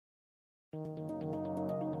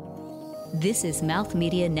This is Mouth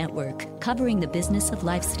Media Network, covering the business of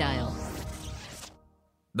lifestyle.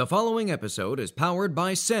 The following episode is powered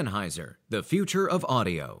by Sennheiser, the future of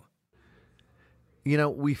audio. You know,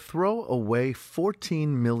 we throw away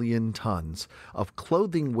 14 million tons of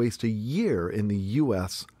clothing waste a year in the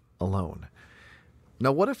U.S. alone.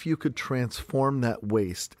 Now, what if you could transform that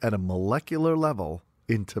waste at a molecular level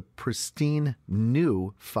into pristine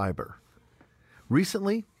new fiber?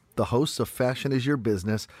 Recently, the hosts of Fashion is Your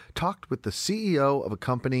Business talked with the CEO of a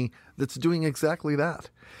company that's doing exactly that,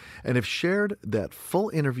 and have shared that full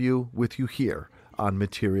interview with you here on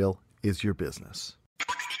Material is Your Business.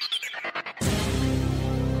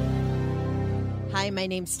 Hi, my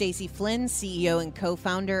name's Stacy Flynn, CEO and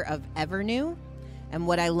co-founder of Evernew. And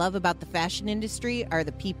what I love about the fashion industry are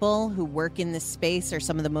the people who work in this space are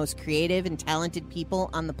some of the most creative and talented people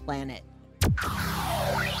on the planet.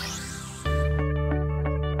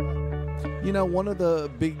 You know, one of the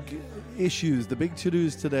big issues, the big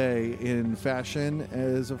to-dos today in fashion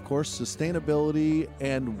is, of course, sustainability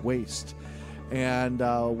and waste. And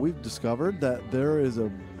we've discovered that there is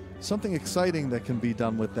something exciting that can be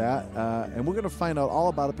done with that. And we're going to find out all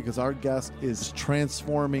about it because our guest is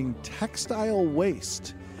transforming textile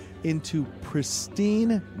waste into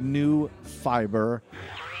pristine new fiber.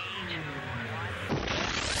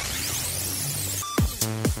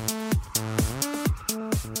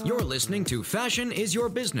 You're listening to Fashion is Your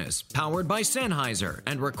Business, powered by Sennheiser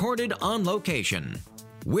and recorded on location.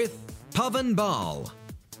 With Pavan Bal,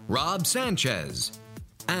 Rob Sanchez,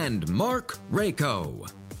 and Mark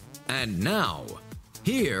Rako. And now,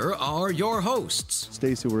 here are your hosts.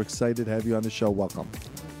 Stacy, we're excited to have you on the show. Welcome.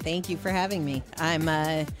 Thank you for having me. I'm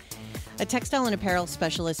a textile and apparel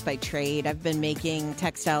specialist by trade. I've been making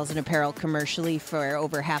textiles and apparel commercially for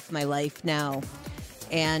over half my life now.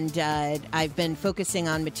 And I've been focusing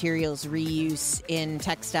on materials reuse in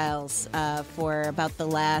textiles for about the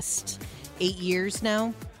last 8 years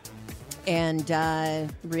now. And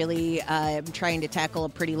really, I'm trying to tackle a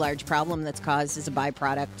pretty large problem that's caused as a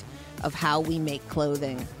byproduct of how we make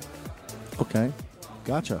clothing. Okay,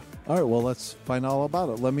 gotcha. All right, well, let's find out all about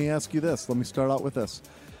it. Let me ask you this. Let me start out with this.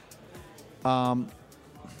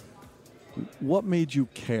 What made you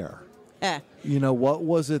care? You know, what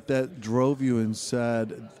was it that drove you and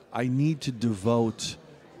said, I need to devote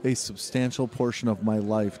a substantial portion of my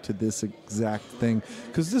life to this exact thing?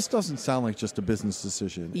 Because this doesn't sound like just a business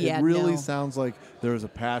decision. Yeah, it really no. sounds like there's a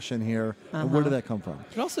passion here. And where did that come from?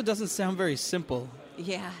 It also doesn't sound very simple.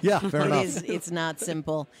 Yeah, fair enough. It's not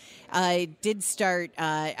simple. I did start,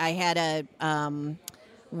 I had a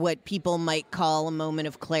what people might call a moment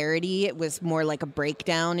of clarity. It was more like a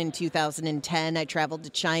breakdown in 2010. I traveled to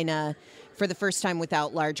China for the first time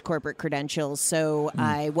without large corporate credentials. So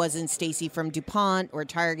I wasn't Stacy from DuPont or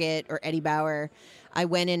Target or Eddie Bauer. I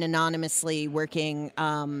went in anonymously working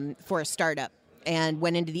for a startup and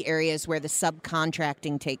went into the areas where the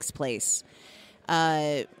subcontracting takes place.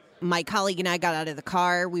 My colleague and I got out of the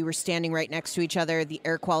car. We were standing right next to each other. The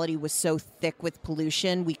air quality was so thick with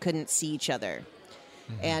pollution, we couldn't see each other.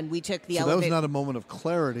 And we took the elevator. That was not a moment of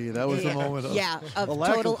clarity. That was a moment of of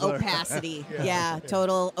total opacity.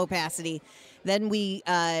 Total opacity. Then we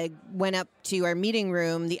went up to our meeting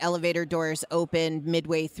room. The elevator doors opened.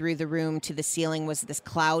 Midway through the room to the ceiling was this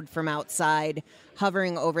cloud from outside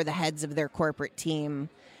hovering over the heads of their corporate team.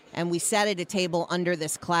 And we sat at a table under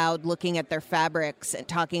this cloud looking at their fabrics and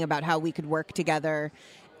talking about how we could work together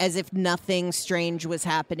as if nothing strange was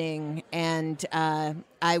happening. And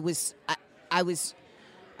I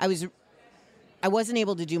wasn't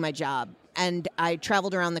able to do my job, and I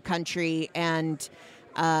traveled around the country, and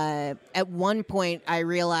at one point I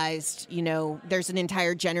realized, you know, there's an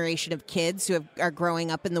entire generation of kids who are growing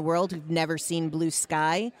up in the world who've never seen blue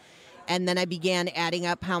sky. And then I began adding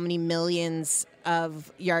up how many millions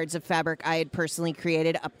of yards of fabric I had personally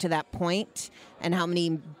created up to that point and how many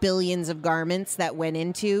billions of garments that went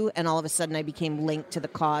into. And all of a sudden I became linked to the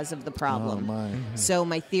cause of the problem. Oh, my. So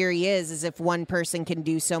my theory is if one person can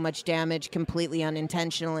do so much damage completely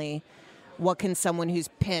unintentionally, what can someone who's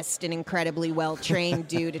pissed and incredibly well-trained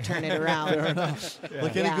do to turn it around? Fair enough.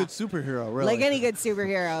 Like any good superhero, really. Like any good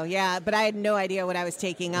superhero, yeah. But I had no idea what I was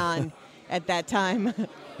taking on at that time.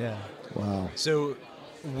 Yeah. Wow. So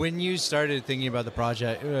when you started thinking about the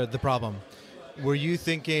project, the problem, were you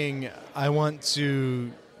thinking, I want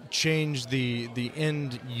to change the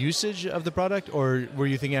end usage of the product, or were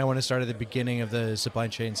you thinking I want to start at the beginning of the supply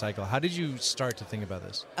chain cycle? How did you start to think about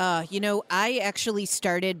this? I actually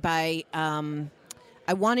started by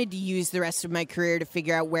I wanted to use the rest of my career to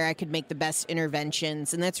figure out where I could make the best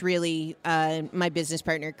interventions, and that's really my business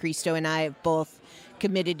partner Christo and I have both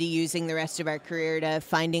committed to using the rest of our career to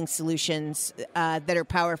finding solutions that are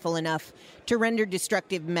powerful enough to render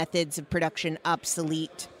destructive methods of production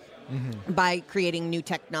obsolete by creating new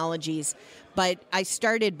technologies. But I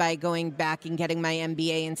started by going back and getting my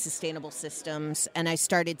MBA in sustainable systems, and I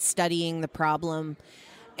started studying the problem.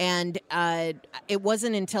 And it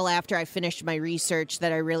wasn't until after I finished my research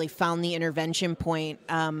that I really found the intervention point.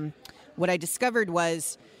 What I discovered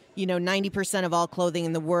was, 90% of all clothing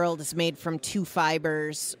in the world is made from two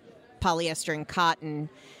fibers, polyester and cotton.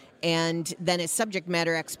 And then as subject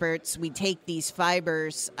matter experts, we take these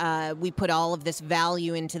fibers, we put all of this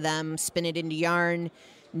value into them, spin it into yarn,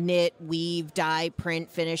 knit, weave, dye,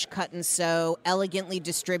 print, finish, cut and sew, elegantly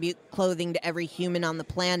distribute clothing to every human on the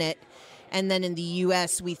planet. And then in the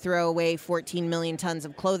U.S., we throw away 14 million tons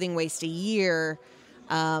of clothing waste a year.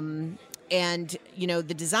 And,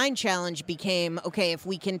 the design challenge became, okay, if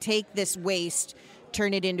we can take this waste,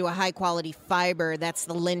 turn it into a high-quality fiber, that's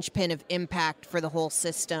the linchpin of impact for the whole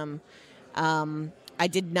system. I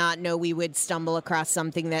did not know we would stumble across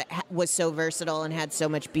something that was so versatile and had so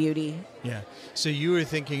much beauty. Yeah. So you were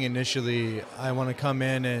thinking initially, I want to come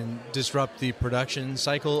in and disrupt the production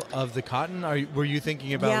cycle of the cotton. Were you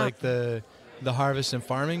thinking about like the harvest and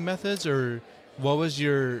farming methods, or what was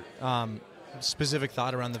your specific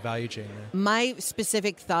thought around the value chain there? My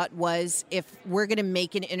specific thought was, if we're going to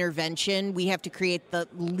make an intervention, we have to create the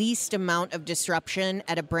least amount of disruption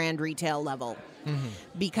at a brand retail level.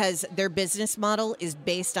 Because their business model is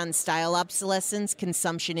based on style obsolescence.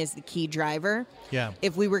 Consumption is the key driver. Yeah.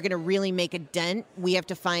 If we were going to really make a dent, we have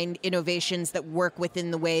to find innovations that work within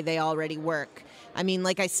the way they already work. I mean,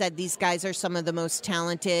 like I said, these guys are some of the most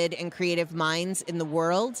talented and creative minds in the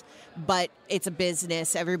world, but it's a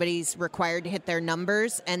business. Everybody's required to hit their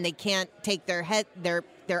numbers, and they can't take their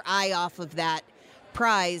eye off of that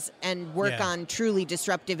prize and work on truly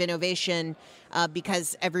disruptive innovation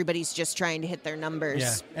because everybody's just trying to hit their numbers.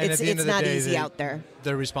 Yeah. And it's at the end of the not day, easy out there.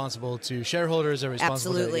 They're responsible to shareholders. They're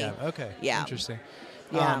responsible Absolutely. to... Okay. Yeah. Interesting.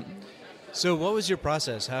 Yeah. So what was your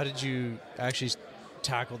process? How did you actually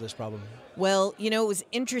tackle this problem? Well, it was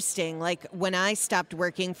interesting. Like, when I stopped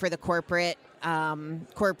working for the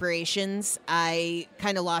corporations, I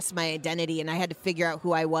kind of lost my identity, and I had to figure out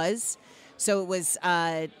who I was. So it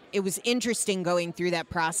was interesting going through that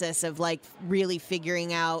process of like really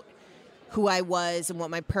figuring out who I was and what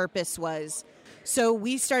my purpose was. So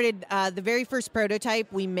we started the very first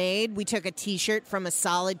prototype we made. We took a T-shirt from a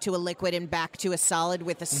solid to a liquid and back to a solid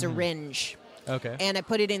with a syringe. Okay. And I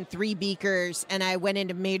put it in 3 beakers, and I went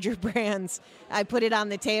into major brands. I put it on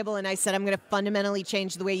the table, and I said, I'm going to fundamentally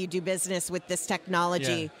change the way you do business with this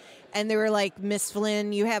technology. Yeah. And they were like, Miss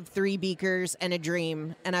Flynn, you have 3 beakers and a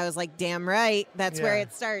dream. And I was like, damn right. That's where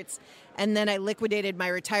it starts. And then I liquidated my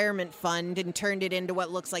retirement fund and turned it into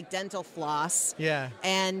what looks like dental floss. Yeah.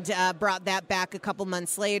 And brought that back a couple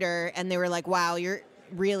months later. And they were like, wow, you're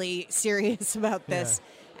really serious about this. Yeah.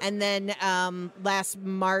 And then last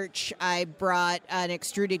March, I brought an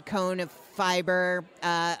extruded cone of fiber,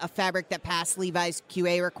 a fabric that passed Levi's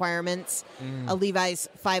QA requirements, a Levi's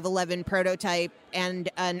 511 prototype, and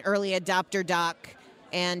an early adopter doc.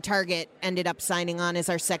 And Target ended up signing on as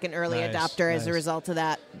our second early adopter as a result of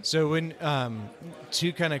that. So when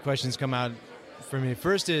 2 kind of questions come out for me.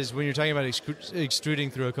 First is, when you're talking about extruding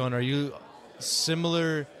through a cone, are you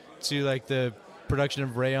similar to like the production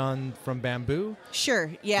of rayon from bamboo?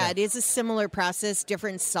 Sure. Yeah, it is a similar process,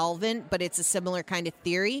 different solvent, but it's a similar kind of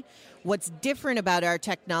theory. What's different about our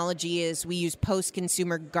technology is we use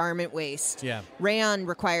post-consumer garment waste. Yeah. Rayon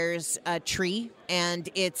requires a tree, and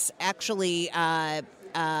it's actually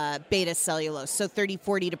beta cellulose. So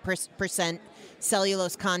 30-40%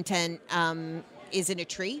 cellulose content is in a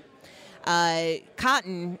tree.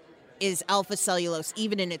 Cotton is alpha cellulose,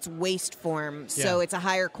 even in its waste form. So it's a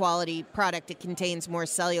higher quality product. It contains more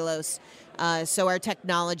cellulose. So our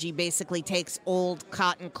technology basically takes old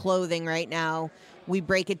cotton clothing right now. We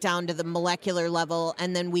break it down to the molecular level,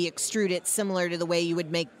 and then we extrude it similar to the way you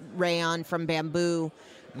would make rayon from bamboo.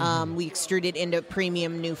 We extrude it into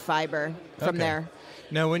premium new fiber from there.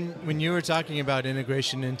 Now, when you were talking about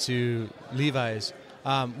integration into Levi's,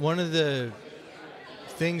 one of the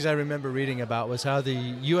things I remember reading about was how the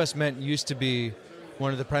U.S. Mint used to be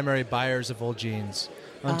one of the primary buyers of old jeans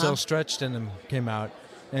until stretch denim came out,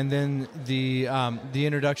 and then the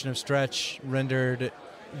introduction of stretch rendered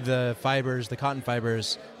the cotton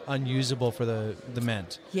fibers, unusable for the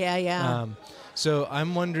mint. Yeah. So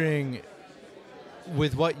I'm wondering,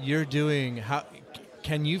 with what you're doing, how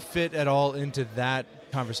can you fit at all into that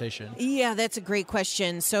conversation? Yeah, that's a great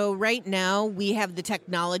question. So right now we have the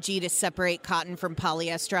technology to separate cotton from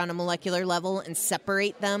polyester on a molecular level and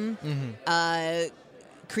separate them.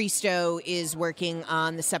 Cristo is working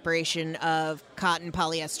on the separation of cotton,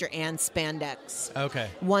 polyester, and spandex. Okay.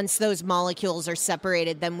 Once those molecules are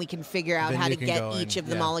separated, then we can figure out Then how you to can get go each in, of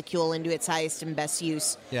the molecule into its highest and best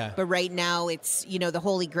use. Yeah. But right now, it's, the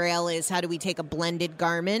holy grail is how do we take a blended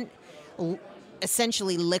garment,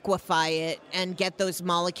 essentially liquefy it, and get those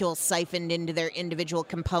molecules siphoned into their individual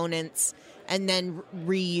components, and then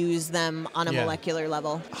reuse them on a molecular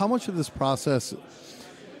level. How much of this process,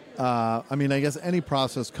 I guess any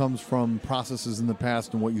process comes from processes in the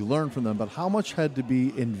past and what you learn from them, but how much had to be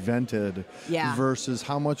invented versus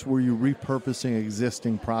how much were you repurposing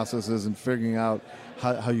existing processes and figuring out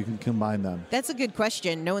how you can combine them? That's a good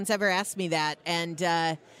question. No one's ever asked me that.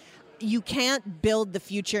 And you can't build the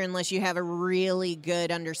future unless you have a really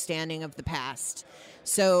good understanding of the past.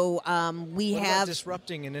 So we What have about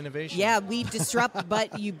disrupting and innovation. Yeah, we disrupt,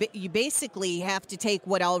 but you basically have to take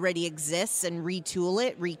what already exists and retool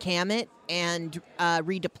it, recam it, and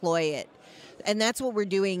redeploy it. And that's what we're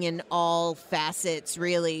doing in all facets,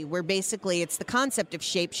 really. It's the concept of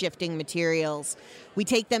shape-shifting materials. We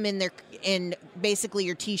take them in basically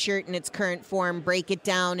your T-shirt in its current form, break it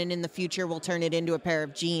down, and in the future we'll turn it into a pair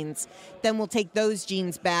of jeans. Then we'll take those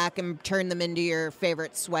jeans back and turn them into your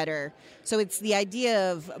favorite sweater. So it's the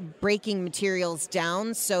idea of breaking materials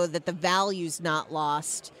down so that the value's not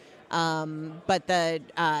lost, but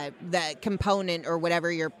the component or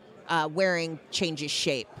whatever you're wearing changes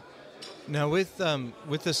shape. Now, with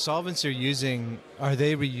the solvents you're using, are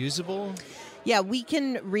they reusable? Yeah, we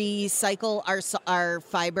can recycle our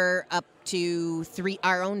fiber up to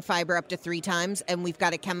our own fiber up to 3 times, and we've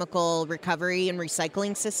got a chemical recovery and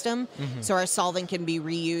recycling system. Mm-hmm. So our solvent can be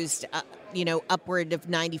reused, upward of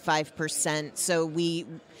 95%. So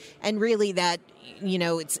really that,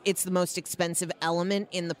 it's the most expensive element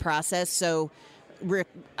in the process. So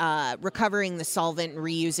recovering the solvent and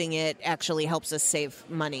reusing it actually helps us save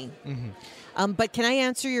money. Mm-hmm. But can I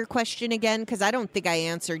answer your question again? Because I don't think I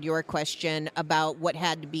answered your question about what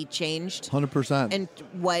had to be changed. 100%. And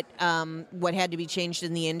what had to be changed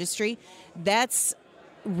in the industry. That's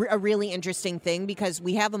a really interesting thing because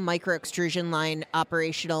we have a micro extrusion line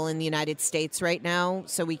operational in the United States right now,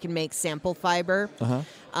 so we can make sample fiber.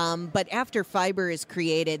 Uh-huh. But after fiber is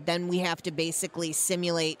created, then we have to basically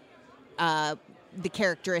simulate the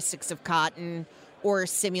characteristics of cotton or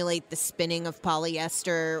simulate the spinning of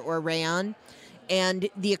polyester or rayon. And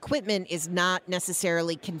the equipment is not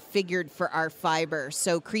necessarily configured for our fiber.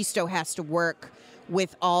 So Cristo has to work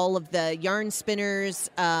with all of the yarn spinners,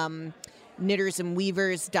 knitters and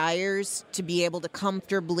weavers, dyers to be able to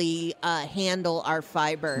comfortably handle our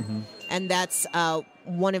fiber. Mm-hmm. And that's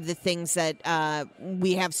one of the things that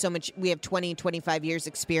we have 20, 25 years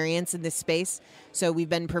experience in this space. So we've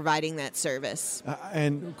been providing that service.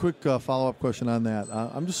 And quick follow-up question on that.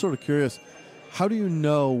 I'm just sort of curious, how do you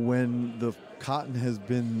know when the cotton has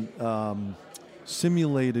been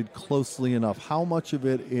simulated closely enough? How much of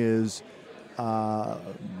it is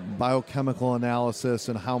biochemical analysis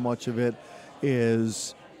and how much of it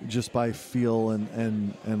is just by feel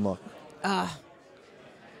and look?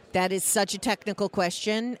 That is such a technical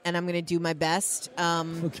question, and I'm going to do my best.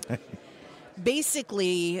 Okay.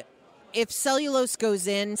 Basically, if cellulose goes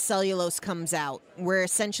in, cellulose comes out. We're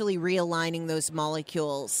essentially realigning those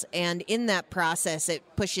molecules, and in that process, it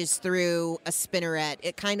pushes through a spinneret.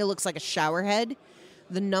 It kind of looks like a shower head.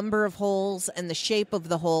 The number of holes and the shape of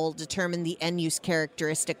the hole determine the end-use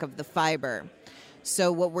characteristic of the fiber.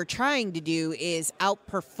 So what we're trying to do is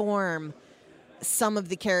outperform some of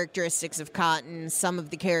the characteristics of cotton, some of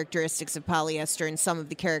the characteristics of polyester, and some of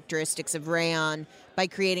the characteristics of rayon by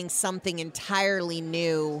creating something entirely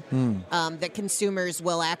new that consumers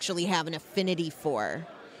will actually have an affinity for.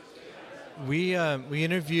 We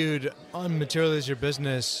interviewed on Material Is Your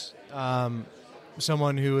Business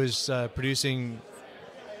someone who was producing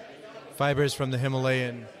fibers from the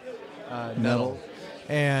Himalayan nettle,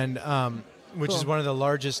 and which is one of the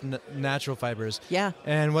largest natural fibers. Yeah.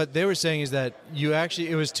 And what they were saying is that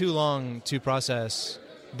it was too long to process.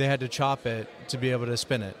 They had to chop it to be able to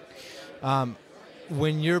spin it.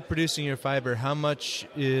 When you're producing your fiber, how much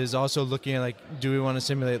is also looking at, do we want to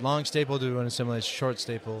simulate long staple? Do we want to simulate short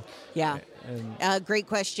staple? Yeah. Great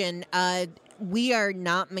question. We are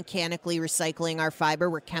not mechanically recycling our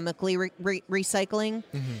fiber. We're chemically recycling.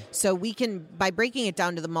 Mm-hmm. So we can, by breaking it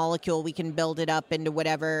down to the molecule, we can build it up into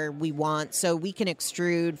whatever we want. So we can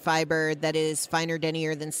extrude fiber that is finer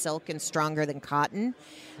denier than silk and stronger than cotton.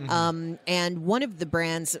 Mm-hmm. And one of the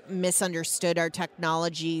brands misunderstood our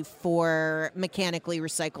technology for mechanically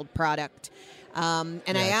recycled product. I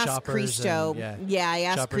asked Cristo. I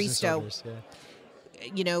asked Cristo.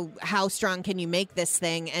 how strong can you make this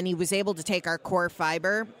thing? And he was able to take our core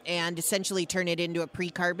fiber and essentially turn it into a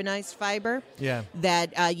pre-carbonized fiber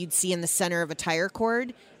that you'd see in the center of a tire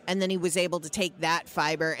cord. And then he was able to take that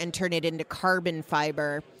fiber and turn it into carbon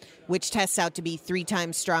fiber, which tests out to be 3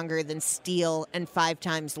 times stronger than steel and 5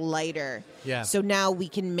 times lighter. Yeah. So now we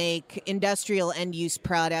can make industrial end-use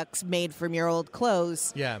products made from your old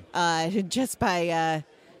clothes. Yeah. Just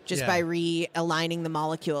by realigning the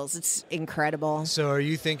molecules. It's incredible. So are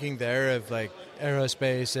you thinking there of like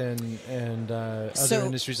aerospace and other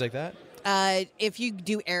industries like that? If you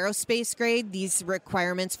do aerospace grade, these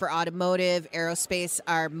requirements for automotive, aerospace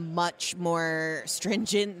are much more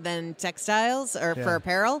stringent than textiles or for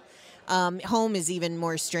apparel. Home is even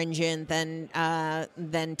more stringent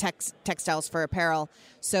than textiles for apparel.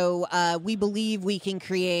 So we believe we can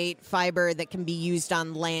create fiber that can be used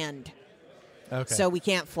on land. Okay. So we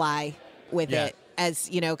can't fly with it, as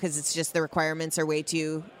because it's just the requirements are way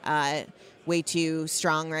too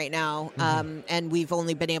strong right now. And we've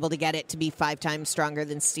only been able to get it to be 5 times stronger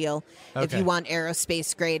than steel. Okay. If you want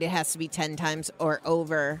aerospace grade, it has to be 10 times or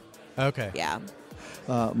over. Okay. Yeah.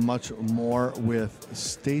 Much more with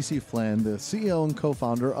Stacy Flynn, the CEO and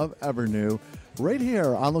co-founder of Evernew, right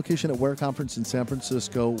here on location at Ware Conference in San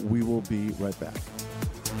Francisco. We will be right back.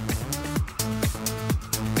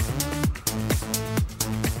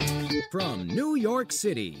 From New York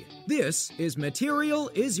City, this is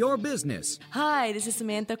Material is Your Business. Hi, this is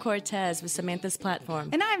Samantha Cortez with Samantha's Platform.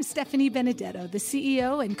 And I'm Stephanie Benedetto, the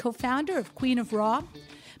CEO and co-founder of Queen of Raw.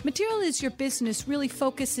 Material is Your Business really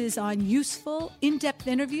focuses on useful, in-depth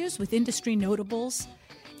interviews with industry notables.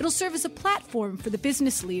 It'll serve as a platform for the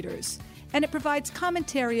business leaders, and it provides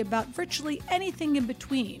commentary about virtually anything in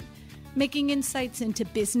between, making insights into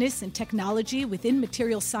business and technology within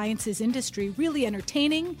material sciences industry really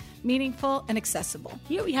entertaining, meaningful, and accessible.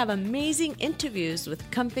 Here we have amazing interviews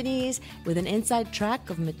with companies with an inside track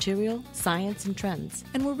of material, science, and trends.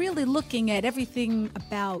 And we're really looking at everything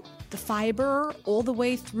about the fiber all the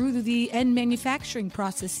way through the end manufacturing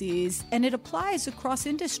processes, and it applies across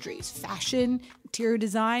industries: fashion, interior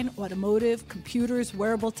design, automotive, computers,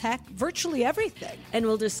 wearable tech, virtually everything. And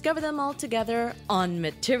we'll discover them all together on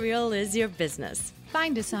Material is Your Business.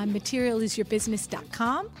 Find us on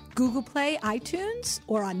materialisyourbusiness.com, Google Play, iTunes,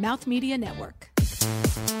 or on Mouth Media Network.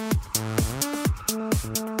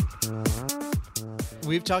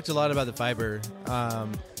 We've talked a lot about the fiber.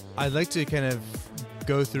 I'd like to kind of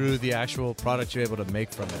go through the actual product you're able to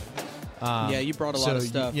make from it. You brought a lot of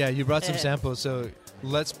stuff. You brought some samples, so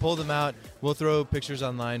let's pull them out. We'll throw pictures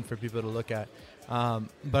online for people to look at. But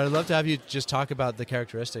I'd love to have you just talk about the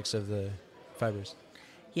characteristics of the fibers.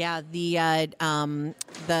 Yeah,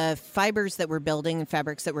 the fibers that we're building and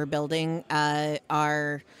fabrics that we're building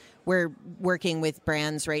we're working with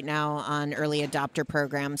brands right now on early adopter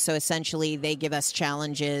programs. So essentially, they give us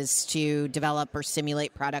challenges to develop or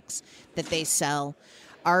simulate products that they sell.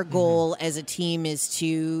 Our goal as a team is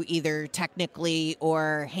to either technically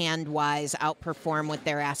or hand-wise outperform what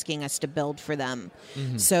they're asking us to build for them.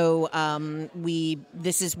 So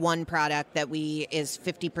this is one product that is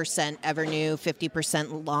 50% Evernew,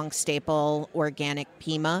 50% long staple organic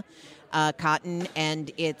Pima cotton,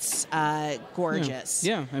 and it's gorgeous.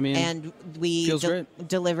 Yeah, I mean, and we feels great.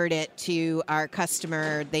 Delivered it to our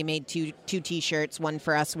customer. They made two T-shirts, one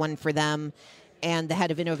for us, one for them. And the head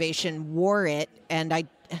of innovation wore it, and I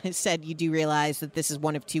said, "You do realize that this is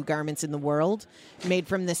one of 2 garments in the world made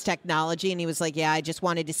from this technology?" And he was like, "Yeah, I just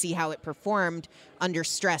wanted to see how it performed under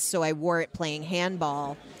stress, so I wore it playing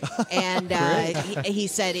handball." And he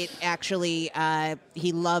said it actually,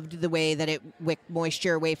 he loved the way that it wicked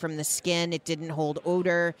moisture away from the skin. It didn't hold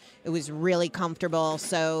odor. It was really comfortable.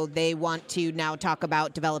 So they want to now talk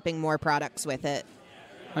about developing more products with it.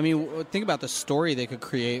 I mean, think about the story they could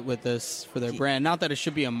create with this for their brand. Not that it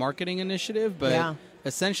should be a marketing initiative, but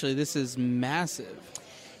essentially this is massive.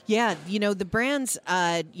 Yeah, the brands,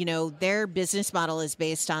 their business model is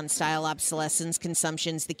based on style obsolescence.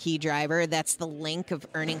 Consumption's the key driver. That's the link of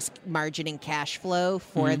earnings, margin, and cash flow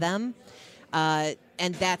for them. And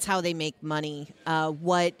that's how they make money.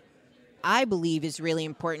 What I believe is really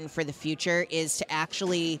important for the future is to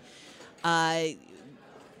actually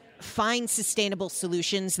find sustainable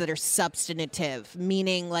solutions that are substantive,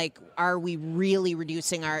 meaning like, are we really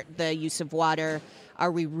reducing the use of water?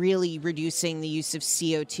 Are we really reducing the use of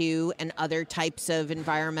CO2 and other types of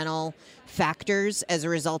environmental factors as a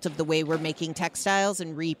result of the way we're making textiles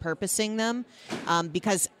and repurposing them?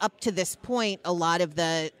 Because up to this point, a lot of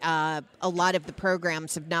the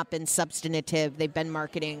programs have not been substantive. They've been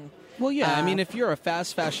marketing. Well, yeah. I mean, if you're a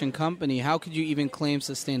fast fashion company, how could you even claim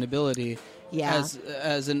sustainability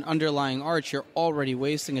as an underlying arch, you're already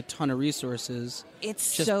wasting a ton of resources.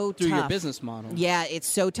 It's just so through tough. your business model. Yeah, it's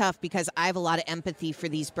so tough because I have a lot of empathy for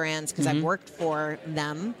these brands because I've worked for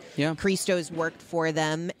them. Yeah. Christo's worked for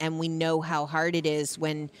them, and we know how hard it is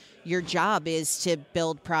when your job is to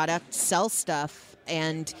build product, sell stuff,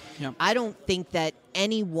 and I don't think that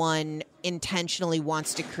anyone intentionally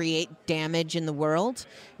wants to create damage in the world.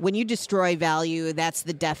 When you destroy value, that's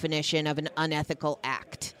the definition of an unethical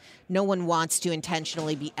act. No one wants to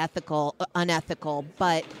intentionally be unethical,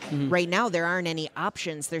 but right now there aren't any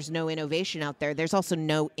options. There's no innovation out there. There's also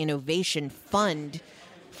no innovation fund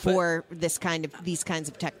for these kinds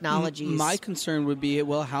of technologies. My concern would be,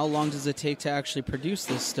 well, how long does it take to actually produce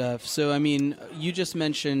this stuff? So, I mean, you just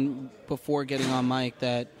mentioned before getting on mic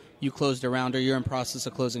that you closed a round, or you're in process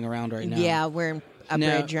of closing a round right now. Yeah, we're in a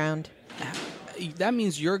bridge round. That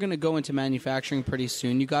means you're going to go into manufacturing pretty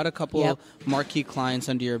soon. You got a couple marquee clients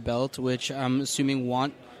under your belt, which I'm assuming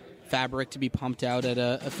want fabric to be pumped out at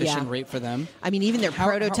an efficient rate for them. I mean, even their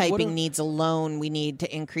prototyping needs alone, we need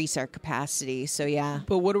to increase our capacity. So, yeah.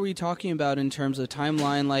 But what are we talking about in terms of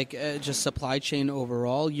timeline, like just supply chain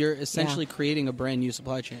overall? You're essentially creating a brand new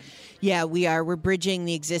supply chain. Yeah, we are. We're bridging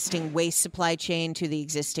the existing waste supply chain to the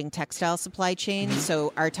existing textile supply chain.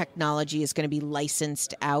 So our technology is going to be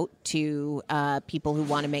licensed out to people who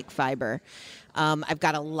want to make fiber. I've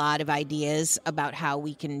got a lot of ideas about how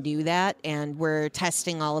we can do that, and we're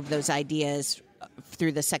testing all of those ideas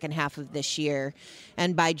through the second half of this year.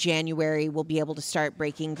 And by January, we'll be able to start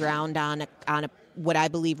breaking ground on what I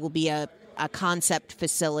believe will be a concept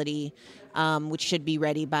facility, which should be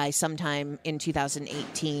ready by sometime in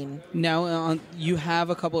 2018. Now, you have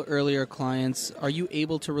a couple earlier clients. Are you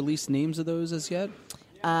able to release names of those as yet?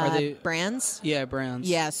 Are they brands? Yeah, brands.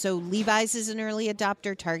 Yeah, so Levi's is an early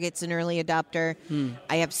adopter. Target's an early adopter.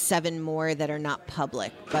 I have 7 more that are not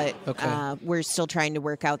public, but we're still trying to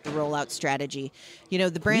work out the rollout strategy. You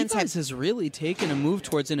know, the brands Levi's has really taken a move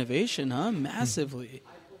towards innovation, huh? Massively.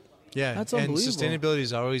 Yeah, that's and unbelievable. sustainability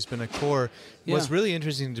has always been a core. Yeah. What's really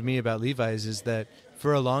interesting to me about Levi's is that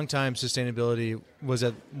for a long time, sustainability was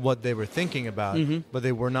at what they were thinking about, but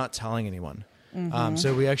they were not telling anyone.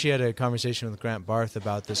 So we actually had a conversation with Grant Barth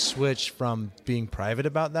about the switch from being private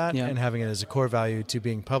about that and having it as a core value to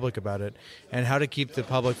being public about it, and how to keep the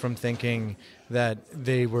public from thinking that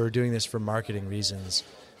they were doing this for marketing reasons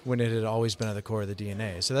when it had always been at the core of the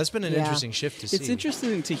DNA. So that's been an interesting shift to see. It's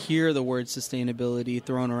interesting to hear the word sustainability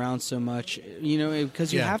thrown around so much, you know,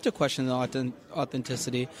 because you have to question the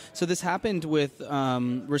authenticity. So this happened with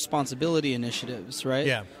responsibility initiatives, right?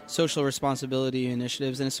 Yeah. Social responsibility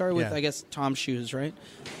initiatives. And it started with, I guess, Tom's shoes, right?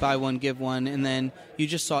 Buy one, give one. And then you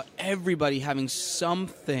just saw everybody having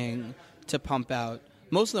something to pump out.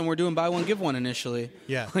 Most of them were doing buy one, give one initially.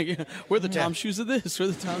 Yeah. Like, we're the Tom shoes of this, we're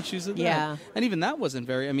the Tom shoes of that. Yeah. And even that wasn't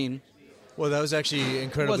very, well, that was actually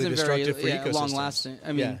incredibly destructive for ecosystems. Long-lasting.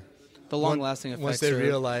 The long-lasting effects. Once they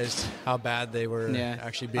realized how bad they were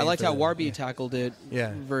actually being. I liked how Warby tackled it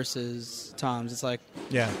Yeah. versus Tom's. It's like,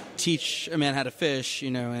 Yeah. teach a man how to fish,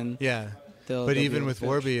 you know, and Yeah. they'll But be even able with to fish.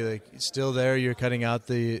 Warby, like, still there, you're cutting out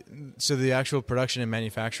the actual production and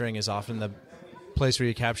manufacturing is often the place where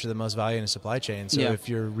you capture the most value in a supply chain. So if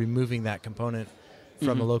you're removing that component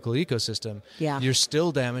from a local ecosystem, you're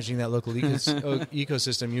still damaging that local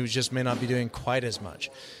ecosystem. You just may not be doing quite as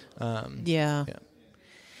much. Yeah,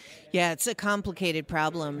 it's a complicated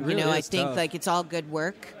problem. Really, you know, I it's think tough. like it's all good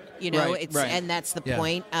work. You know, Right, it's right. and that's the Yeah.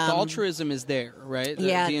 point. The altruism is there, right?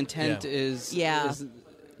 The intent is...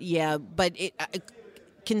 But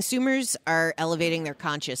consumers are elevating their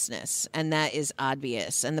consciousness, and that is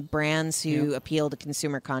obvious. And the brands who appeal to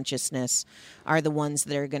consumer consciousness are the ones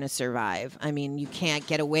that are going to survive. I mean, you can't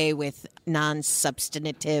get away with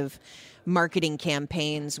non-substantive marketing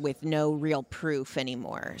campaigns with no real proof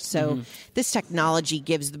anymore. So this technology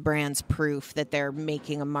gives the brands proof that they're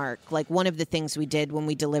making a mark. Like one of the things we did when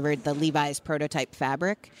we delivered the Levi's prototype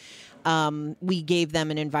fabric, we gave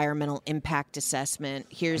them an environmental impact assessment.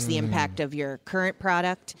 Here's the impact of your current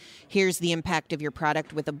product. Here's the impact of your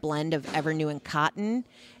product with a blend of Evernew and cotton.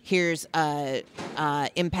 Here's a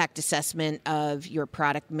impact assessment of your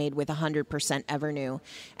product made with 100% Evernew.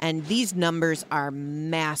 And these numbers are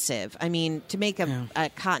massive. I mean, to make a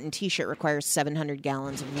cotton T-shirt requires 700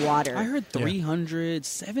 gallons of water. I heard 300,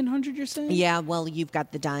 700, you're saying? Yeah, well, you've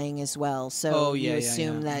got the dyeing as well. So you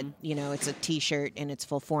assume that, Mm-hmm. you know, it's a T-shirt in its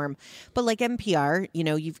full form. But like NPR, you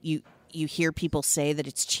know, you hear people say that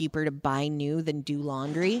it's cheaper to buy new than do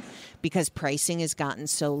laundry because pricing has gotten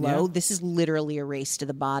so low. Yeah. This is literally a race to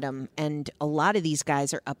the bottom. And a lot of these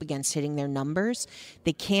guys are up against hitting their numbers.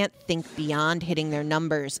 They can't think beyond hitting their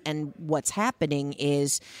numbers. And what's happening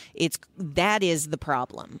is that is the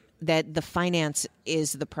problem, that the finance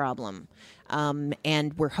is the problem.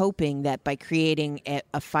 And we're hoping that by creating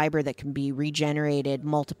a fiber that can be regenerated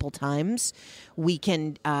multiple times, we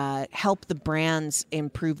can help the brands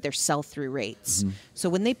improve their sell-through rates. Mm-hmm. So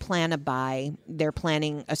when they plan a buy, they're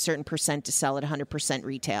planning a certain percent to sell at 100%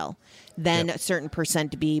 retail, then a certain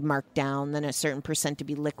percent to be marked down, then a certain percent to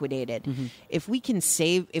be liquidated. Mm-hmm. If we can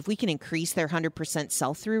increase their 100%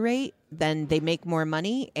 sell-through rate, then they make more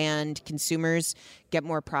money and consumers get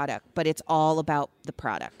more product. But it's all about the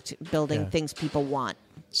product, building things people want.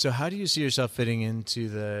 So how do you see yourself fitting into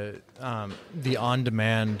the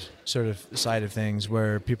on-demand sort of side of things,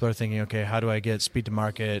 where people are thinking, okay, how do I get speed to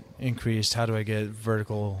market increased? How do I get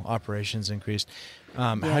vertical operations increased?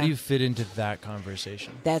 How do you fit into that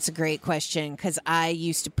conversation? That's a great question, because I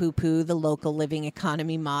used to poo-poo the local living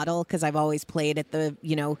economy model because I've always played at the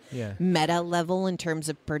meta level in terms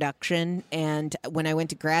of production. And when I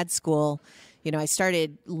went to grad school, I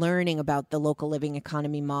started learning about the local living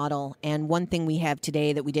economy model. And one thing we have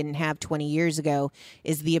today that we didn't have 20 years ago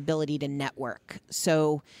is the ability to network.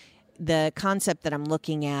 So the concept that I'm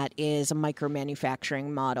looking at is a micro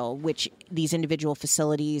manufacturing model, which these individual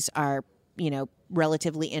facilities are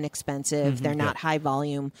relatively inexpensive. Mm-hmm. They're not high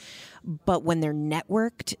volume. But when they're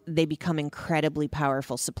networked, they become incredibly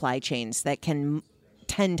powerful supply chains that can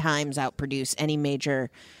 10 times outproduce any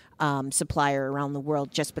major supplier around the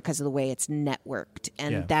world just because of the way it's networked.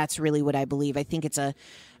 And that's really what I believe. I think it's a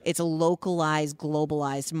localized,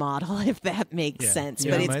 globalized model, if that makes sense.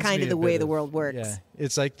 But it's kind of the way the world works. Yeah.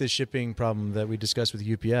 It's like the shipping problem that we discussed with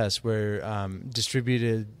UPS, where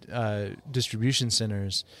distributed distribution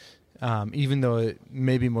centers, even though it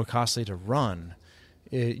may be more costly to run,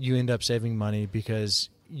 you end up saving money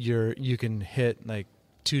because you can hit like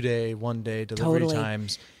 2-day, 1-day delivery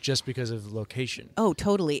times just because of location. Oh,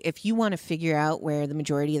 totally. If you want to figure out where the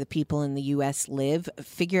majority of the people in the U.S. live,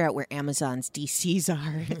 figure out where Amazon's DCs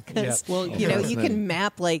are. Because, you can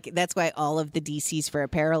map, that's why all of the DCs for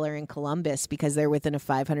apparel are in Columbus, because they're within a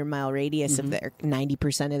 500-mile radius of their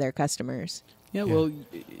 90% of their customers. Yeah, well,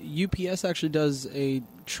 UPS actually does a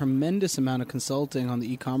tremendous amount of consulting on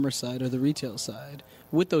the e-commerce side or the retail side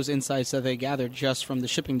with those insights that they gather just from the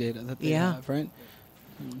shipping data that they have, right?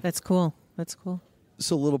 That's cool.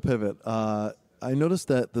 So a little pivot. I noticed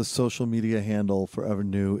that the social media handle for Ever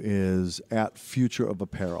New is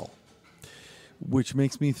 @futureofapparel, which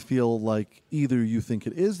makes me feel like either you think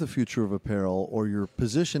it is the future of apparel or you're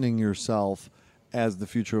positioning yourself as the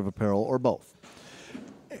future of apparel, or both.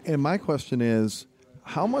 And my question is,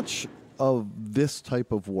 how much of this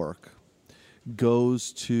type of work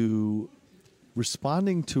goes to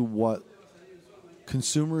responding to what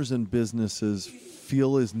consumers and businesses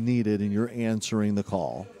feel is needed, and you're answering the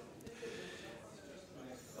call,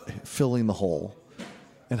 filling the hole,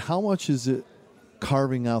 and how much is it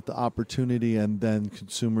carving out the opportunity and then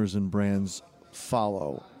consumers and brands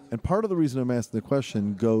follow? And part of the reason I'm asking the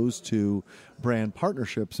question goes to brand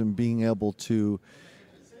partnerships and being able to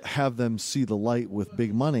have them see the light with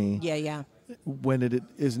big money when it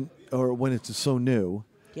isn't, or when it's so new.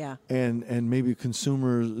 Yeah. And maybe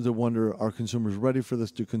consumers, they wonder, are consumers ready for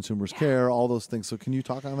this? Do consumers care? All those things. So can you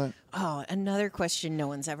talk on that? Oh, another question no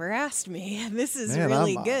one's ever asked me. This is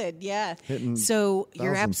really good. Yeah. So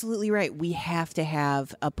you're absolutely right. We have to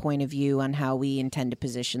have a point of view on how we intend to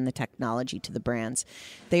position the technology to the brands.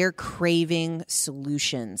 They are craving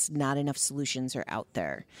solutions. Not enough solutions are out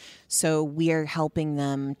there. So we are helping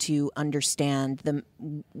them to understand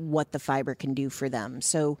what the fiber can do for them.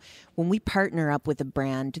 So when we partner up with a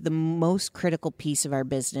brand, the most critical piece of our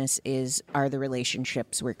business are the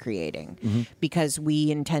relationships we're creating, because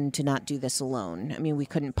we intend to not do this alone. I mean, we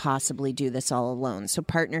couldn't possibly do this all alone. So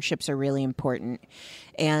partnerships are really important.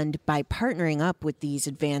 And by partnering up with these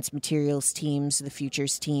advanced materials teams, the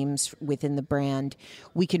futures teams within the brand,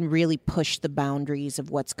 we can really push the boundaries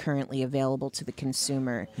of what's currently available to the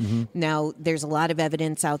consumer. Now, there's a lot of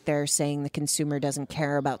evidence out there saying the consumer doesn't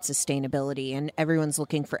care about sustainability, and everyone's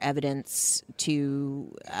looking for evidence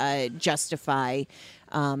to justify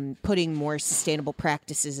putting more sustainable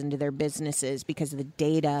practices into their businesses, because the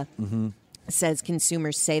data says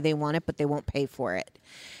consumers say they want it, but they won't pay for it.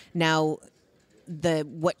 Now,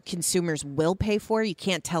 what consumers will pay for, you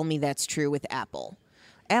can't tell me that's true with Apple.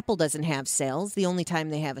 Apple doesn't have sales. The only time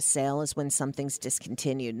they have a sale is when something's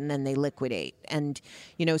discontinued, and then they liquidate. And,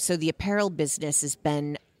 so the apparel business has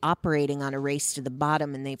been operating on a race to the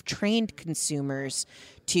bottom, and they've trained consumers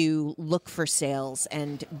to look for sales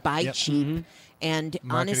and buy cheap. And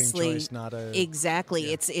Marketing honestly, choice, not a, exactly,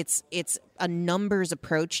 yeah. it's a numbers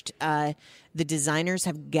approach. The designers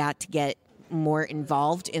have got to get more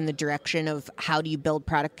involved in the direction of how do you build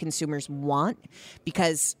product consumers want,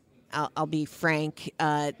 because I'll be frank,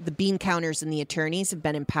 the bean counters and the attorneys have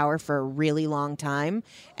been in power for a really long time,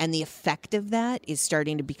 and the effect of that is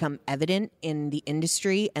starting to become evident in the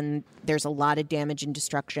industry, and there's a lot of damage and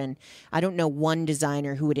destruction. I don't know one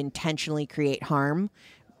designer who would intentionally create harm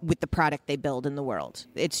with the product they build in the world.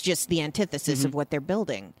 It's just the antithesis of what they're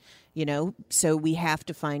building. So we have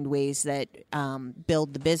to find ways that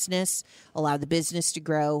build the business, allow the business to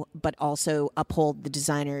grow, but also uphold the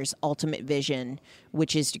designer's ultimate vision,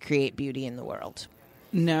 which is to create beauty in the world.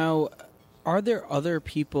 Now, are there other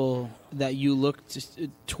people that you look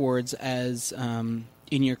towards as in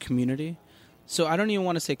your community? So I don't even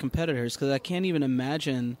want to say competitors, because I can't even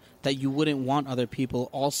imagine that you wouldn't want other people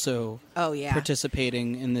also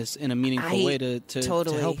participating in this in a meaningful way to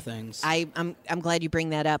help things. I'm glad you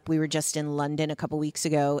bring that up. We were just in London a couple weeks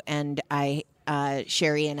ago, and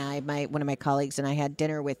Sherry and one of my colleagues and I had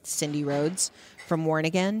dinner with Cindy Rhodes from Worn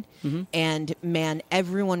Again, and man,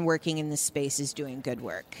 everyone working in this space is doing good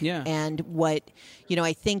work. Yeah. And what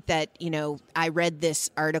I think that I read this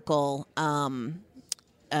article.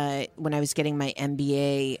 When I was getting my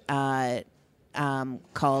MBA,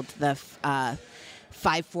 called the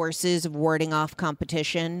 5 Forces of Warding Off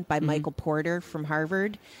Competition by Michael Porter from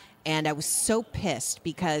Harvard. And I was so pissed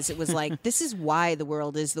because it was like, this is why the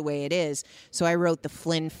world is the way it is. So I wrote the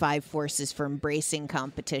Flynn 5 Forces for Embracing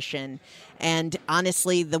Competition. And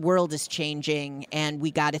honestly, the world is changing, and we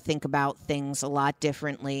got to think about things a lot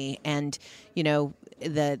differently. And,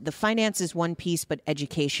 the finance is one piece, but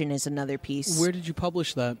education is another piece. Where did you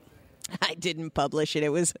publish that? I didn't publish it. It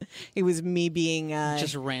was me being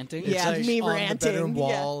just ranting. Yeah, it's like me on ranting. The bedroom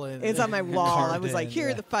wall, yeah. and it's on my wall. I was like, here are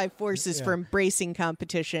yeah. the 5 forces for embracing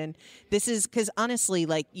competition. This is because honestly,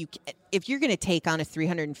 like if you're going to take on a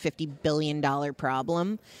 $350 billion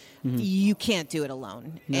problem, you can't do it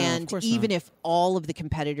alone. No, and of course even not. if all of the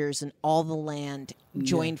competitors and all the land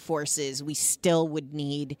joined forces, we still would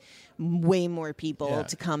need way more people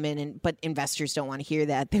to come in. But investors don't want to hear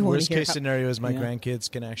that. They want Worst to hear case scenario is my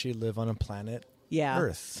grandkids can actually live on a planet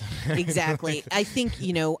Earth. Exactly. I think,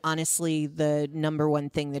 honestly, the number one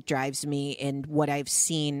thing that drives me and what I've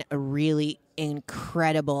seen a really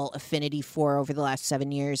incredible affinity for over the last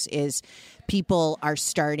 7 years is people are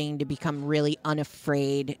starting to become really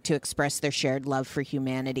unafraid to express their shared love for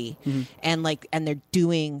humanity. And they're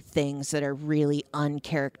doing things that are really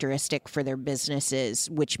uncharacteristic for their businesses,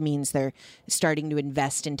 which means they're starting to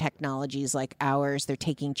invest in technologies like ours. They're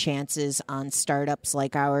taking chances on startups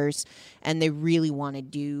like ours, and they really want to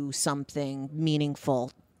do something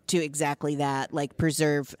meaningful to exactly that, like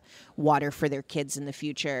preserve water for their kids in the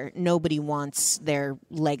future. Nobody wants their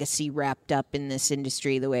legacy wrapped up in this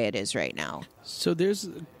industry the way it is right now. So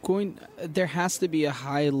there has to be a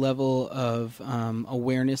high level of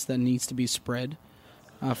awareness that needs to be spread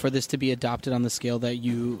for this to be adopted on the scale that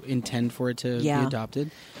you intend for it to be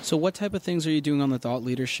adopted. So what type of things are you doing on the thought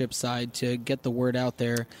leadership side to get the word out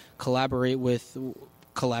there, collaborate with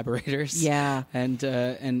collaborators,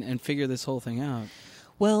 and figure this whole thing out?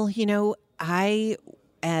 Well, I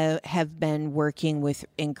have been working with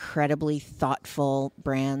incredibly thoughtful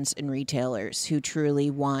brands and retailers who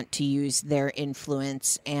truly want to use their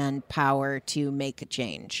influence and power to make a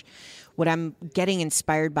change. What I'm getting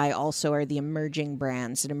inspired by also are the emerging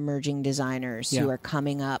brands and emerging designers who are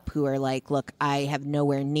coming up, who are like, look, I have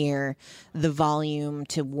nowhere near the volume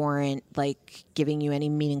to warrant giving you any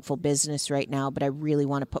meaningful business right now, but I really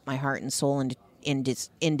want to put my heart and soul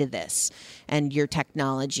into this, and your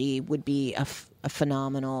technology would be a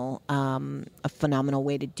phenomenal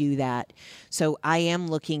way to do that. So I am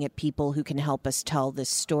looking at people who can help us tell this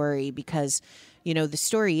story, because the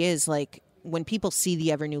story is like, when people see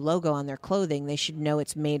the Ever New logo on their clothing, they should know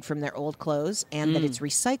it's made from their old clothes and that it's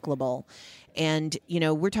recyclable. And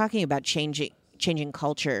we're talking about changing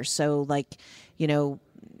culture. So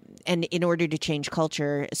and in order to change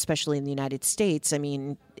culture, especially in the United States, I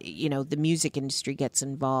mean, the music industry gets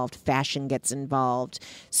involved, fashion gets involved,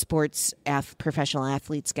 professional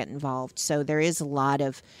athletes get involved. So there is a lot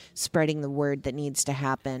of spreading the word that needs to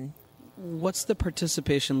happen. What's the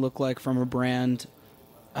participation look like from a brand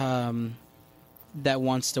that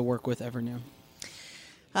wants to work with Evernew?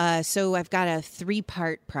 So I've got a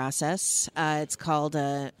 3-part process. It's called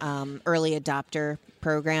a early adopter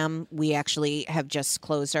program. We actually have just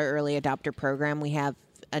closed our early adopter program. We have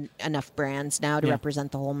enough brands now to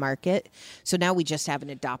represent the whole market. So now we just have an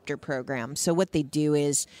adopter program. So what they do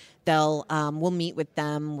is we'll meet with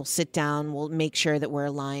them, we'll sit down, we'll make sure that we're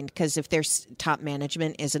aligned. Because if their top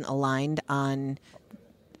management isn't aligned on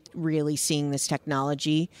really seeing this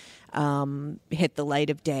technology hit the light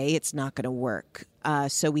of day, it's not going to work.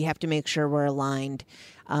 So we have to make sure we're aligned.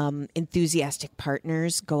 Enthusiastic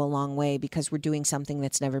partners go a long way because we're doing something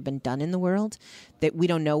that's never been done in the world, that we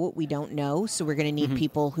don't know what we don't know. So we're going to need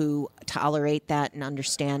people who tolerate that and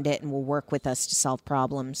understand it and will work with us to solve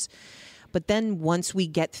problems. But then once we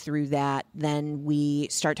get through that, then we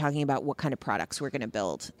start talking about what kind of products we're going to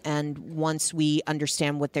build. And once we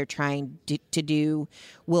understand what they're trying to do,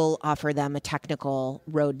 we'll offer them a technical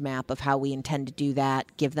roadmap of how we intend to do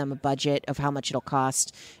that, give them a budget of how much it'll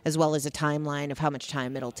cost, as well as a timeline of how much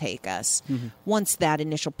time it'll take us. Once that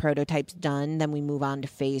initial prototype's done, then we move on to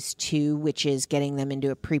phase 2, which is getting them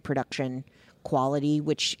into a pre-production quality,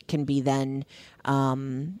 which can be then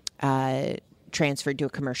transferred to a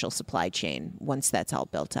commercial supply chain once that's all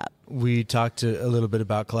built up. We talked a little bit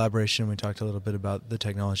about collaboration. We talked a little bit about the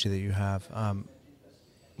technology that you have.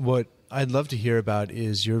 What I'd love to hear about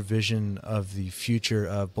is your vision of the future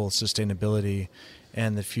of both sustainability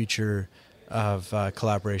and the future of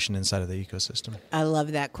collaboration inside of the ecosystem. I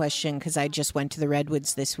love that question because I just went to the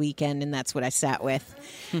Redwoods this weekend and that's what I sat with.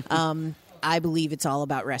 I believe it's all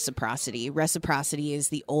about reciprocity. Reciprocity is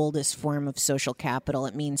the oldest form of social capital.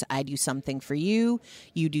 It means I do something for you,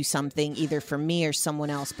 you do something either for me or someone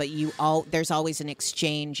else, but there's always an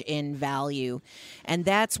exchange in value. And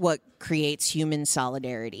that's what creates human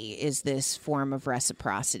solidarity, is this form of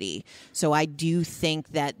reciprocity. So I do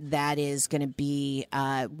think that is going to be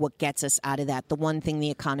what gets us out of that. The one thing the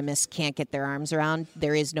economists can't get their arms around,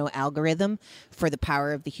 there is no algorithm for the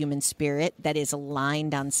power of the human spirit that is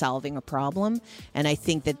aligned on solving a problem. And I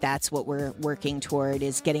think that that's what we're working toward,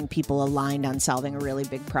 is getting people aligned on solving a really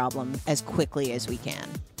big problem as quickly as we can.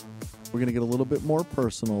 We're going to get a little bit more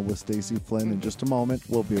personal with Stacy Flynn in just a moment.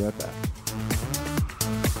 We'll be right back.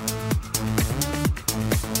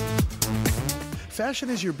 Fashion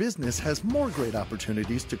is Your Business has more great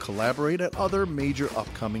opportunities to collaborate at other major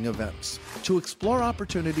upcoming events. To explore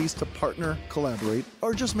opportunities to partner, collaborate,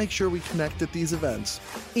 or just make sure we connect at these events,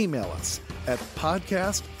 email us at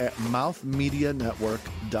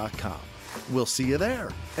podcast@mouthmedianetwork.com. We'll see you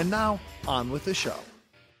there. And now, on with the show.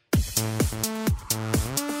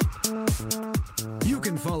 You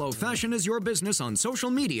can follow Fashion is Your Business on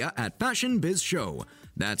social media at Fashion Biz Show.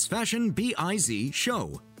 That's Fashion BIZ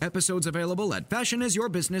Show. Episodes available at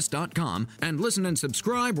fashionisyourbusiness.com, and listen and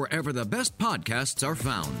subscribe wherever the best podcasts are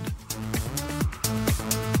found.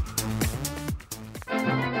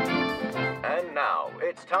 And now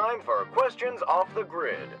it's time for Questions Off the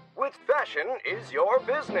Grid with Fashion is Your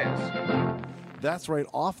Business. That's right,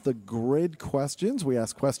 off the grid questions. We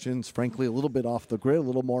ask questions, frankly, a little bit off the grid, a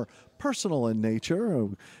little more personal in nature.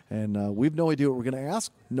 And we have no idea what we're going to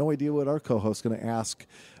ask, no idea what our co-host is going to ask,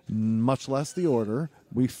 much less the order.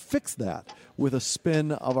 We fix that with a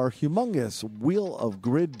spin of our humongous Wheel of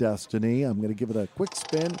Grid Destiny. I'm going to give it a quick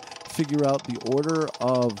spin, figure out the order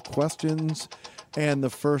of questions, and the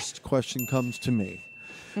first question comes to me.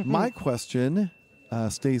 My question,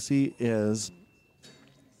 Stacy, is...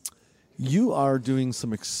 you are doing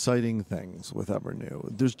some exciting things with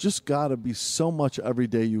Evernew. There's just got to be so much every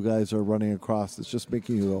day you guys are running across that's just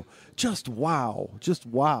making you go, just wow, just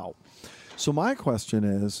wow. So my question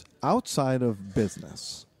is, outside of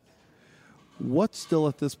business, what's still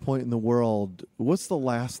at this point in the world, what's the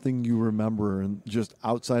last thing you remember and just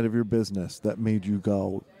outside of your business that made you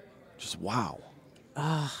go, just wow?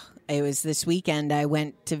 It was this weekend. I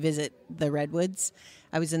went to visit the Redwoods.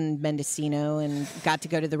 I was in Mendocino and got to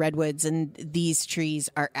go to the Redwoods, and these trees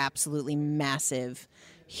are absolutely massive,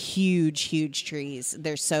 huge, huge trees.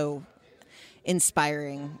 They're so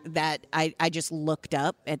inspiring that I just looked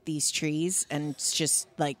up at these trees, and it's just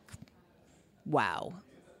like, wow,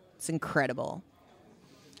 it's incredible.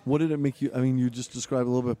 What did it make you, I mean, you just described a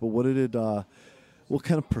little bit, but what did it, what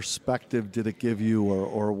kind of perspective did it give you,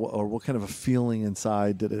 or what kind of a feeling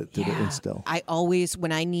inside did it instill? I always,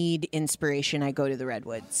 when I need inspiration, I go to the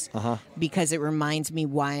Redwoods because it reminds me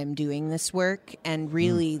why I'm doing this work. And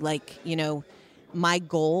really, my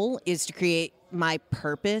goal is to create my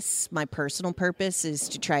purpose. My personal purpose is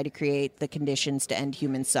to try to create the conditions to end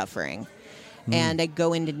human suffering. And I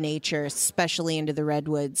go into nature, especially into the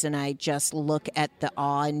redwoods, and I just look at the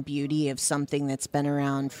awe and beauty of something that's been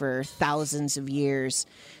around for thousands of years.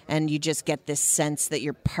 And you just get this sense that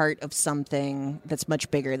you're part of something that's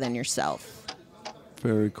much bigger than yourself.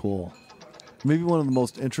 Very cool. Maybe one of the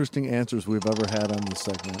most interesting answers we've ever had on this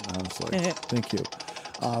segment, honestly. Thank you.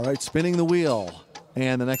 All right, spinning the wheel.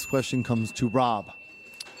 And the next question comes to Rob.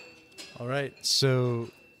 All right, so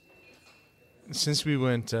since we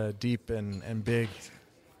went deep and big,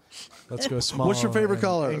 let's go small. What's your favorite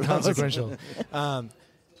color? Inconsequential. I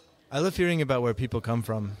love hearing about where people come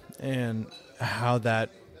from and how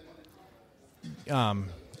that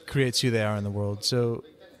creates who they are in the world. So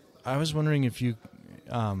I was wondering if you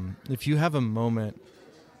have a moment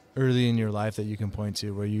early in your life that you can point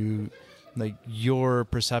to where you, like, your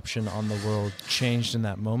perception on the world changed in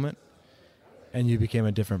that moment and you became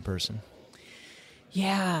a different person.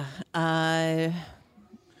 Yeah.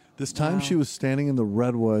 This time she was standing in the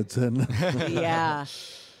redwoods and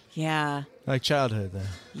Yeah. Like childhood then.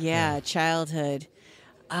 Yeah, childhood.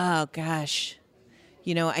 Oh gosh.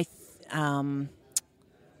 I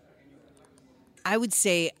would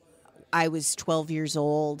say I was 12 years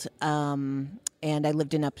old, and I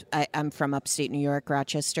lived I'm from upstate New York,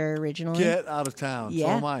 Rochester originally. Get out of town. Yeah.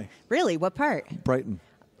 So am I. Really? What part? Brighton.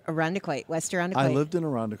 Arundequoit, West Arundequoit. I lived in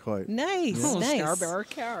Arundequoit. Nice, nice. Scarborough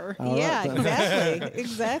Car. Yeah,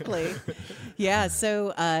 exactly. Yeah,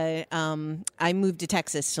 so I moved to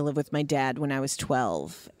Texas to live with my dad when I was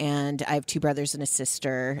 12, and I have 2 brothers and a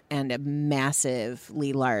sister, and a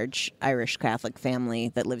massively large Irish Catholic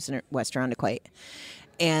family that lives in West Arundequoit.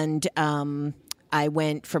 And I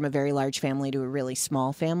went from a very large family to a really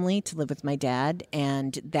small family to live with my dad,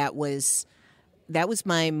 and that was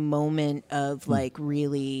my moment of like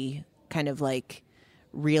really kind of like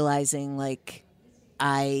realizing like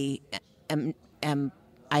I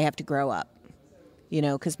have to grow up,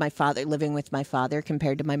 because living with my father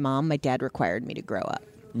compared to my mom, my dad required me to grow up.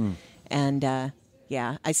 And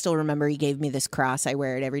I still remember he gave me this cross. I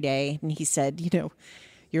wear it every day, and he said,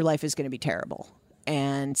 your life is going to be terrible,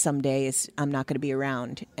 and some days I'm not going to be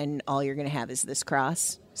around, and all you're going to have is this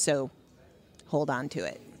cross. So hold on to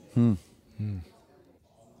it.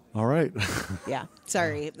 All right. Yeah.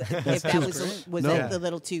 Sorry if that was that a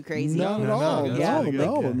little too crazy. No.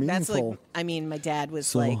 Meaningful. That's like, my dad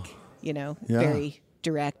was very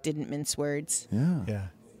direct, didn't mince words. Yeah.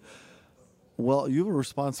 Well, you have a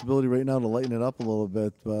responsibility right now to lighten it up a little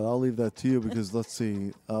bit, but I'll leave that to you because let's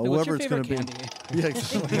see. Whoever it's going to be. Yeah,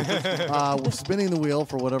 exactly. We're spinning the wheel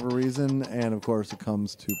for whatever reason, and of course it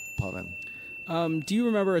comes to Pavan. Do you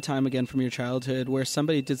remember a time again from your childhood where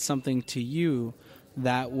somebody did something to you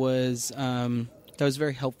that was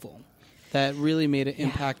very helpful, that really made an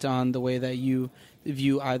impact on the way that you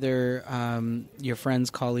view either your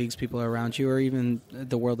friends, colleagues, people around you, or even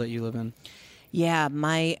the world that you live in? Yeah,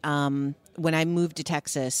 when I moved to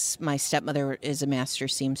Texas, my stepmother is a master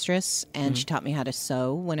seamstress, and she taught me how to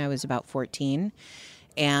sew when I was about 14.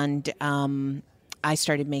 And I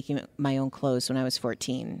started making my own clothes when I was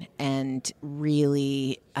 14, and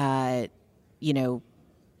really,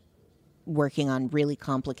 working on really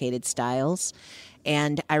complicated styles.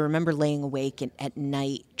 And I remember laying awake at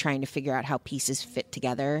night trying to figure out how pieces fit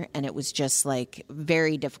together, and it was just like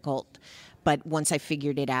very difficult. But once I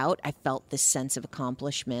figured it out, I felt this sense of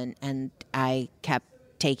accomplishment, and I kept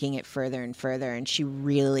taking it further and further. And she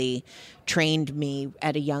really trained me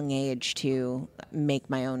at a young age to make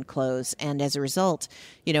my own clothes. And as a result,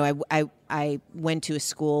 I went to a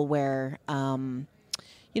school where,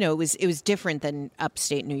 it was different than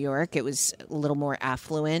upstate New York. It was a little more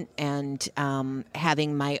affluent, and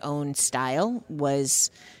having my own style was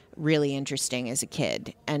really interesting as a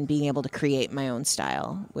kid, and being able to create my own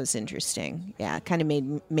style was interesting. Yeah, it kind of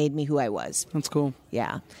made me who I was. That's cool.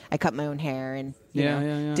 Yeah, I cut my own hair and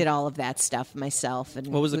did all of that stuff myself. And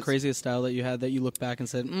what was the craziest style that you had that you look back and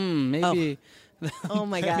said, maybe? Oh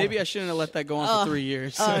my God! Maybe I shouldn't have let that go on for 3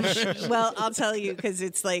 years. Well, I'll tell you, because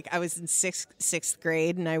it's like I was in sixth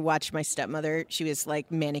grade, and I watched my stepmother. She was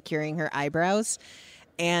like manicuring her eyebrows,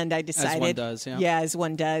 and I decided, as one does, as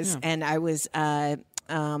one does, and I was. I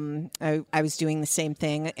was doing the same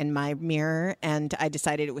thing in my mirror, and I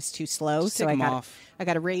decided it was too slow, so I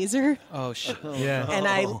got a razor. Oh shit! Yeah, and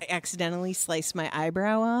I accidentally sliced my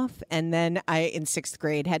eyebrow off, and then I, in 6th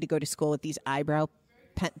grade, had to go to school with these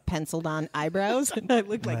penciled on eyebrows, and I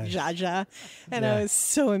looked like Zsa Zsa, and I was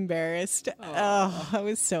so embarrassed. I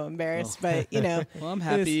was so embarrassed, but Well, I'm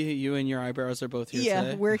happy you and your eyebrows are both here today.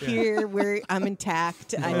 Yeah, we're here. I'm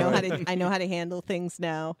intact. I know how to handle things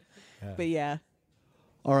now. But yeah.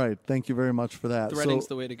 All right. Thank you very much for that. Threading's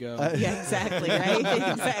the way to go. Yeah, exactly,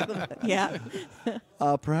 right? Exactly. Yeah.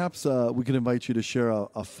 Perhaps we could invite you to share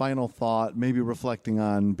a final thought, maybe reflecting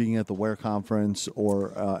on being at the WARE conference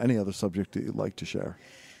or any other subject that you'd like to share.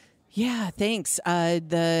 Yeah, thanks.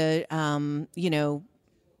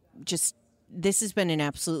 Just this has been an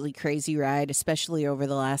absolutely crazy ride, especially over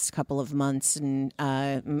the last couple of months. And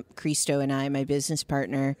Christo and I, my business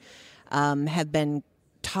partner, have been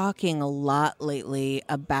talking a lot lately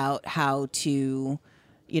about how to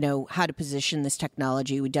position this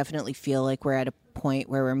technology. We definitely feel like we're at a point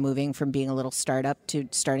where we're moving from being a little startup to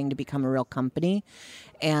starting to become a real company.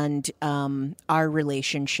 And our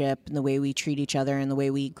relationship and the way we treat each other and the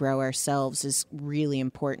way we grow ourselves is really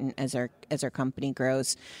important as our company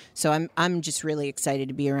grows. So I'm just really excited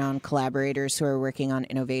to be around collaborators who are working on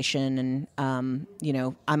innovation. And I'm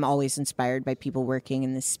always inspired by people working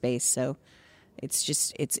in this space. So it's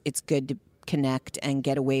just it's good to connect and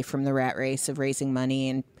get away from the rat race of raising money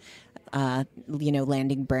and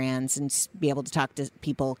landing brands and be able to talk to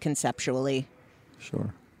people conceptually.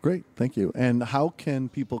 Sure. Great. Thank you. And how can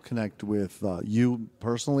people connect with you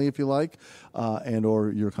personally, if you like, and or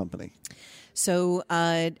your company? So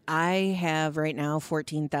I have right now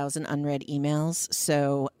 14,000 unread emails.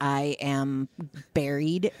 So I am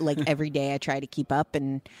buried. Like every day I try to keep up.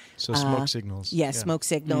 And so smoke signals. Yeah, smoke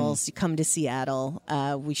signals. You come to Seattle.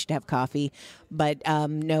 We should have coffee. But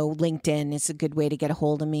no, LinkedIn is a good way to get a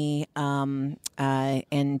hold of me. And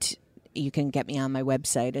you can get me on my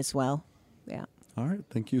website as well. Yeah. All right.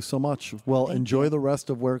 Thank you so much. Well, enjoy the rest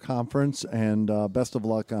of WARE Conference and best of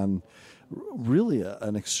luck on really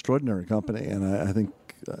an extraordinary company. And I think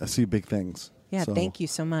I see big things. Yeah, so thank you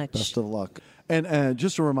so much. Best of luck. And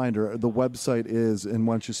just a reminder, the website is, and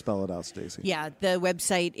why don't you spell it out, Stacy? Yeah, the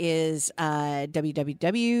website is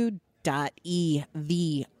www.evrnu.com.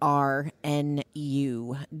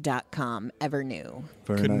 Evernew.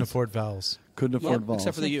 Couldn't afford vowels. Couldn't afford vowels.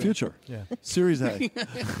 Except for the U. Future. Yeah. Series A.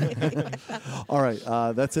 All right.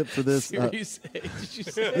 That's it for this. Series A. Did you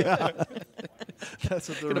say? Yeah. That's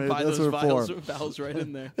what they're Gonna buy that's those what they're for. vowels right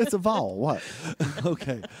in there. It's a vowel. What?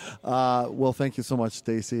 Okay. Well, thank you so much,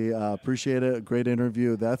 Stacy. Appreciate it. Great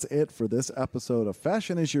interview. That's it for this episode of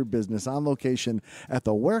Fashion is Your Business, on location at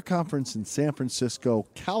the WARE Conference in San Francisco,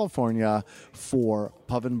 California, for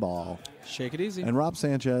Pavan Ball. Shake it easy. And Rob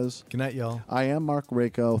Sanchez. Good night, y'all. I am Mark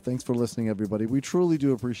Rako. Thanks for listening, everybody. We truly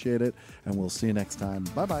do appreciate it, and we'll see you next time.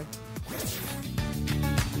 Bye-bye.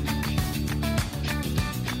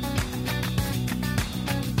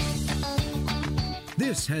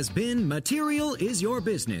 This has been Material is Your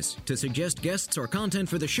Business. To suggest guests or content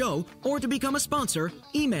for the show, or to become a sponsor,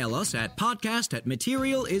 email us at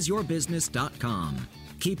podcast@materialisyourbusiness.com.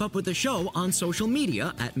 Keep up with the show on social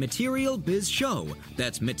media at Material Biz Show.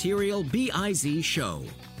 That's Material B-I-Z Show.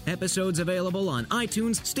 Episodes available on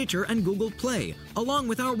iTunes, Stitcher, and Google Play, along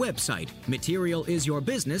with our website,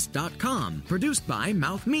 materialisyourbusiness.com. Produced by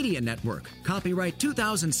Mouth Media Network. Copyright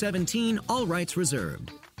 2017, all rights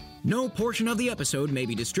reserved. No portion of the episode may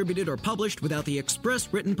be distributed or published without the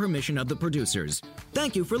express written permission of the producers.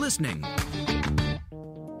 Thank you for listening.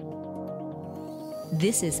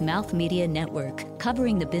 This is Mouth Media Network,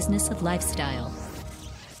 covering the business of lifestyle.